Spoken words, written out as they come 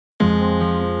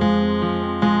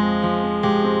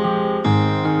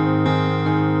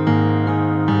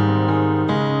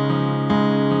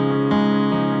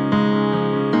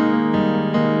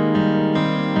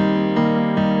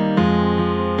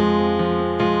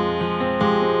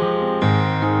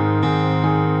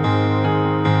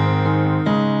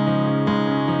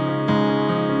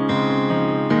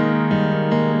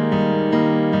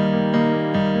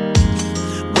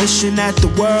that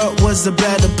the world was a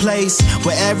better place,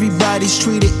 where everybody's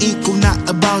treated equal, not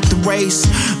about the race.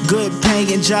 Good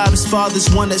paying jobs, fathers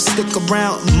wanna stick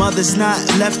around, mothers not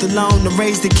left alone to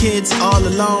raise the kids all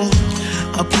alone.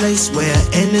 A place where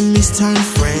enemies turn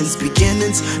friends,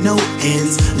 beginnings, no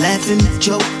ends, laughing,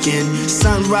 joking,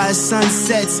 sunrise,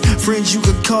 sunsets, friends you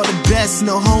could call the best,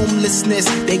 no homelessness,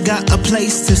 they got a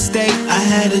place to stay. I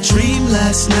had a dream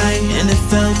last night and it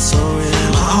felt so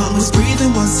real. My heart was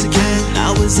breathing once again, I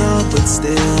was up but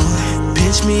still.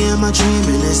 Pinch me in my dream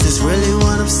and is this really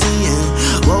what I'm seeing?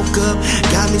 Woke up,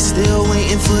 got me still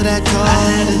waiting for that call. I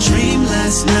had a dream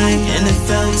last night and it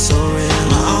felt so real.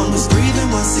 My arm was breathing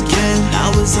once again, I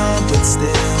was up but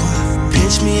still.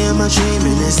 Pinch me in my dream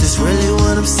and is this really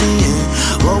what I'm seeing?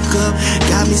 Woke up,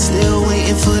 got me still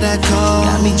waiting for that call.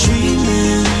 Got me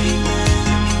dreaming,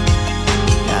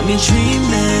 got me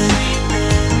dreaming,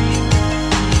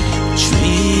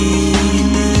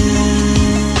 dreaming,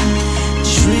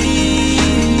 dreaming.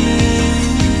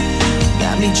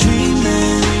 Got me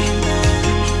dreaming,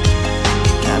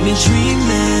 got me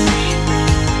dreaming,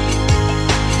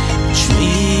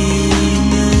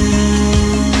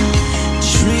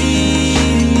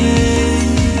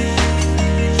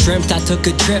 dreamt I took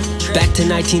a trip back to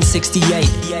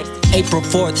 1968. April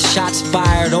 4th, shots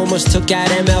fired, almost took out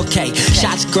MLK.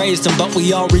 Shots grazed him, but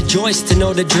we all rejoiced to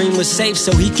know the dream was safe.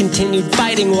 So he continued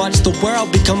fighting, watched the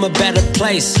world become a better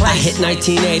place. I hit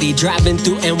 1980, driving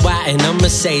through NY in a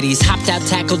Mercedes. Hopped out,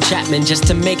 tackled Chapman just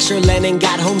to make sure Lennon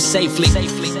got home safely.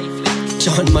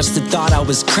 John must have thought I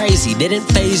was crazy, didn't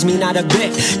faze me not a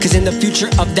bit. Cause in the future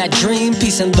of that dream,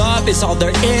 peace and love is all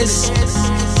there is.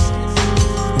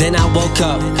 Then I woke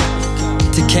up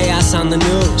to chaos on the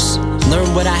news.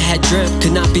 Learned what I had dreamt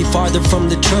could not be farther from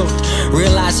the truth.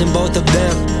 Realizing both of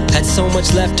them had so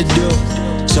much left to do.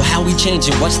 So how we change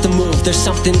it? What's the move? There's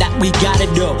something that we gotta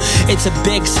do. It's a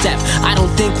big step, I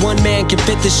don't think one man can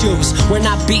fit the shoes. We're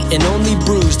not beaten, only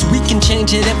bruised. We can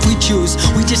change it if we choose.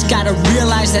 We just gotta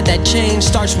realize that that change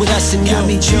starts with us and you. Got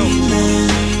me dreaming,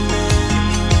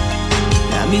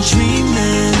 got me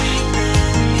dreaming,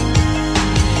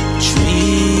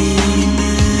 dreaming,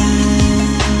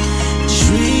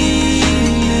 dreaming.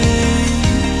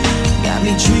 Got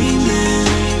me dreaming,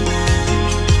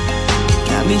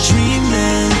 got me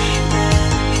dreaming,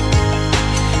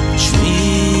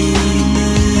 dreaming,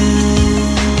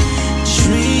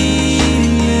 dreaming.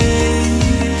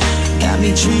 Got me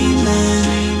dreaming,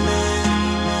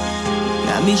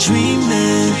 got me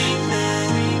dreaming,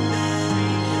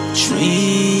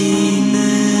 dreaming,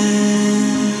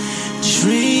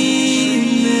 dreaming.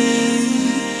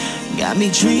 Got me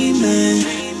dreaming,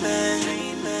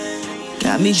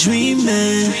 got me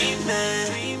dreaming,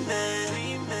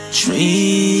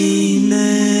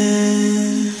 dreaming.